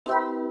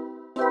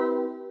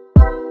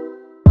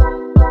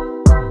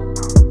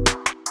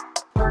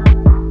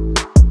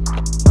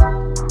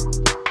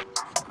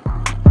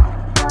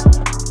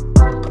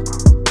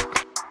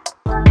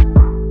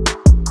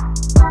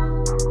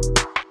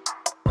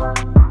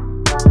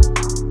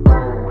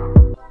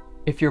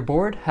If your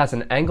board has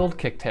an angled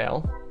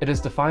kicktail, it is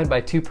defined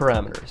by two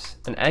parameters,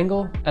 an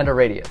angle and a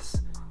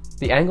radius.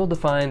 The angle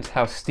defines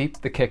how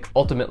steep the kick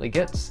ultimately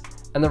gets,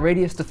 and the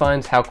radius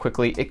defines how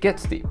quickly it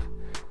gets steep.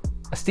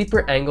 A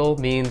steeper angle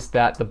means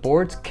that the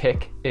board's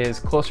kick is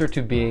closer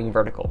to being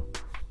vertical.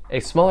 A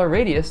smaller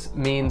radius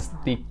means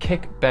the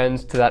kick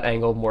bends to that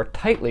angle more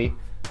tightly.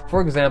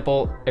 For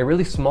example, a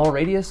really small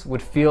radius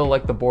would feel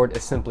like the board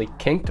is simply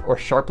kinked or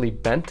sharply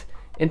bent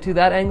into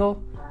that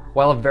angle,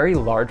 while a very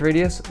large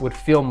radius would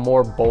feel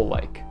more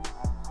bowl-like.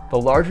 The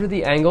larger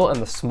the angle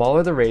and the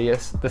smaller the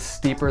radius, the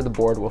steeper the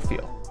board will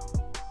feel.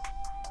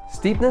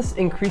 Steepness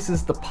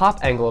increases the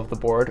pop angle of the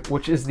board,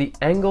 which is the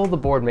angle the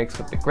board makes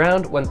with the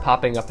ground when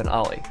popping up an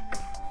ollie.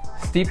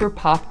 Steeper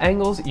pop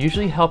angles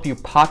usually help you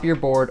pop your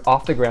board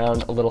off the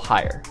ground a little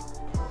higher.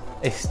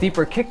 A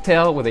steeper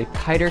kicktail with a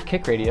tighter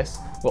kick radius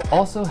will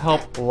also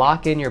help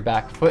lock in your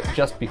back foot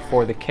just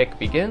before the kick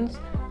begins,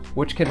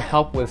 which can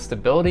help with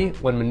stability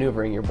when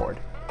maneuvering your board.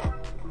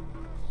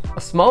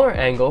 A smaller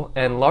angle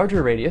and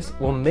larger radius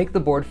will make the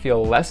board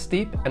feel less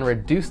steep and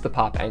reduce the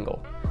pop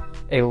angle.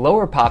 A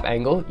lower pop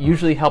angle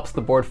usually helps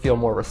the board feel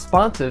more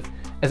responsive,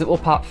 as it will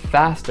pop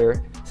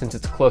faster since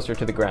it's closer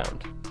to the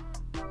ground.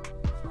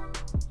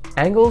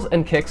 Angles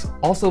and kicks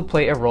also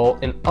play a role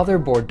in other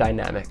board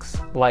dynamics,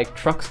 like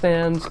truck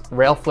stands,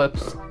 rail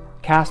flips,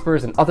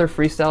 Caspers, and other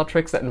freestyle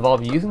tricks that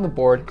involve using the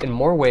board in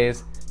more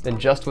ways than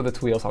just with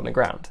its wheels on the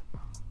ground.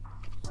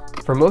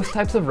 For most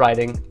types of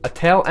riding, a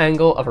tail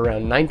angle of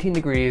around 19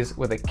 degrees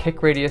with a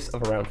kick radius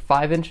of around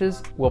 5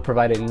 inches will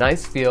provide a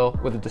nice feel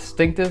with a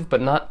distinctive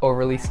but not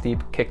overly steep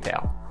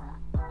kicktail.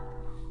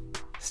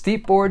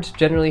 Steep boards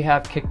generally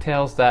have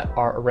kicktails that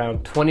are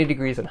around 20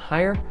 degrees and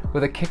higher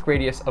with a kick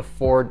radius of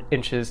 4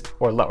 inches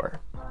or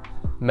lower.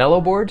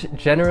 Mellow boards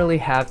generally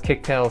have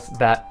kicktails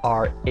that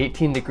are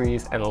 18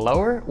 degrees and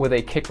lower with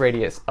a kick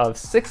radius of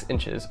 6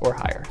 inches or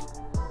higher.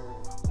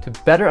 To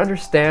better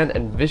understand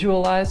and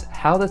visualize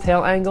how the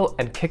tail angle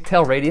and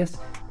kicktail radius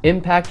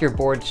impact your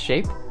board's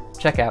shape,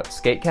 check out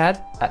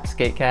SkateCAD at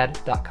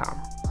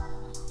skatecad.com.